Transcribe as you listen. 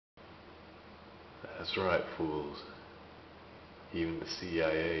That's right, fools. Even the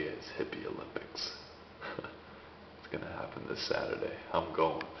CIA has hippie Olympics. It's gonna happen this Saturday. I'm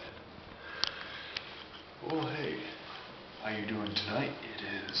going, man. Well, hey, how you doing tonight? It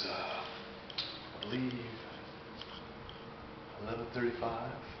is, I believe,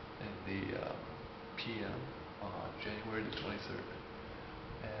 11:35 in the p.m. on January the 23rd.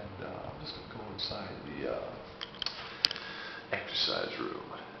 And I'm just gonna go inside the exercise room.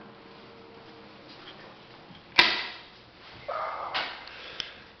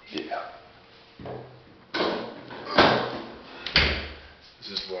 Yeah. This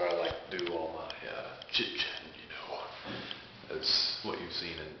is where I like to do all my chit-chatting, you know. That's what you've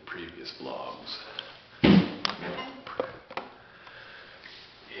seen in previous vlogs.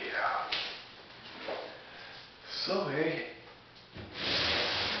 Yeah. So, hey.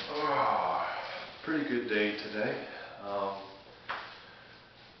 Pretty good day today.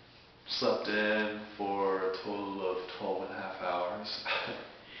 Slept in for a total of 12 and a half hours.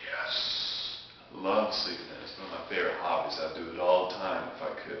 Yes. Love sleeping in. It's one of my favorite hobbies. I'd do it all the time if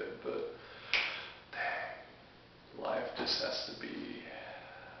I could, but dang, life just has to be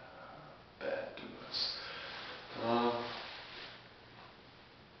bad to us.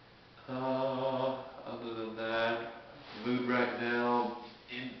 Other than that, mood right now,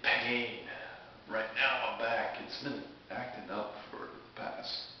 in pain. Right now my back, it's been acting up for the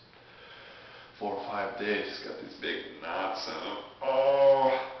past 4 or 5 days. It's got these big knots in it.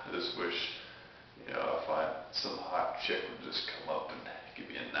 Oh, I just wish, you know, if some hot chick would just come up and give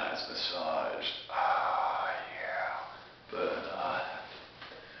me a nice massage. Yeah. But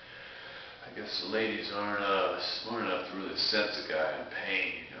I guess the ladies aren't smart enough to really sense a guy in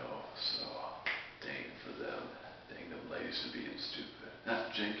pain, you know. So, dang for them. Dang them ladies for being stupid.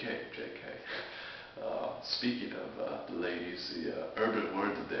 JK. Speaking of the ladies, the urban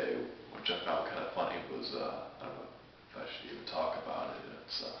word today, which I found kind of funny, was, I don't know if I should even talk about it,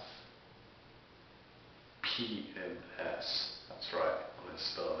 it's PMS. That's right, I'm going to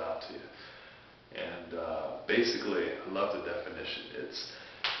spell it out to you. And basically, I love the definition.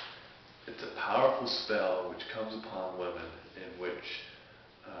 It's a powerful spell which comes upon women in which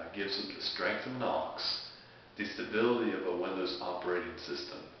gives them the strength of an ox, the stability of a Windows operating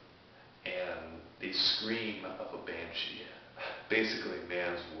system, and the scream of a banshee. Basically,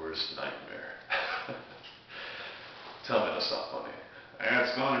 man's worst nightmare. Tell me that's not funny.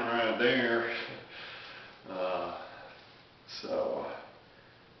 That's funny right there. So,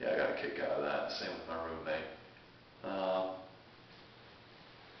 yeah, I got a kick out of that. Same with my roommate.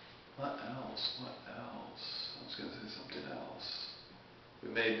 What else? I was going to say something else. We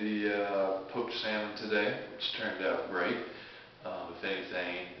made the poached salmon today, which turned out great. If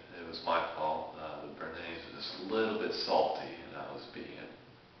anything, it was my fault. The béarnaise was just a little bit salty, and I was being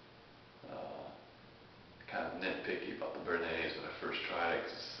kind of nitpicky about the béarnaise when I first tried it,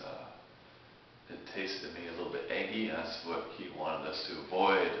 because it tasted to me a little bit eggy, and that's what he wanted us to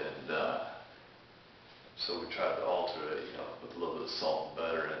avoid. And so we tried to alter it, you know, with a little bit of salt and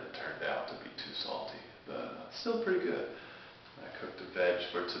butter, and it turned out to be too salty, but still pretty good. I cooked the veg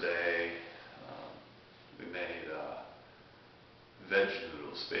for today. We made veg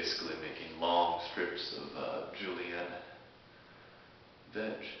noodles, basically making long strips of julienne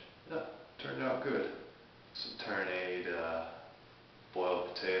veg. Yeah, turned out good. Some turnade,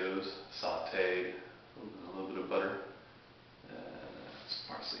 boiled potatoes, sauteed, a little bit of butter, and some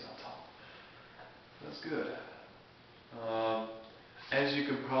parsley on top. That's good. As you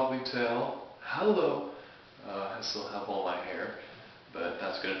can probably tell, hello, I still have all my hair, but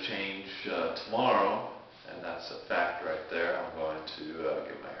that's going to change tomorrow, and that's a fact right there. I'm going to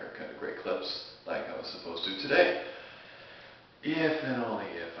get my hair cut to great clips, like I was supposed to today, if and only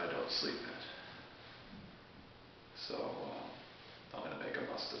if I don't sleep in it. So, I'm going to make a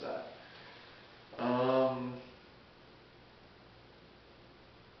must of that.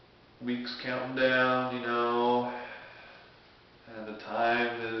 Week's counting down, you know, and the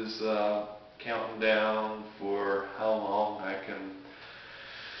time is counting down for how long I can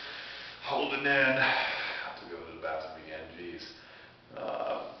hold it in. I have to go to the bathroom again, jeez.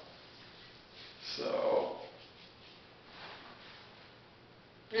 So,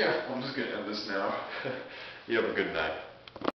 yeah, I'm just going to end this now. You have a good night.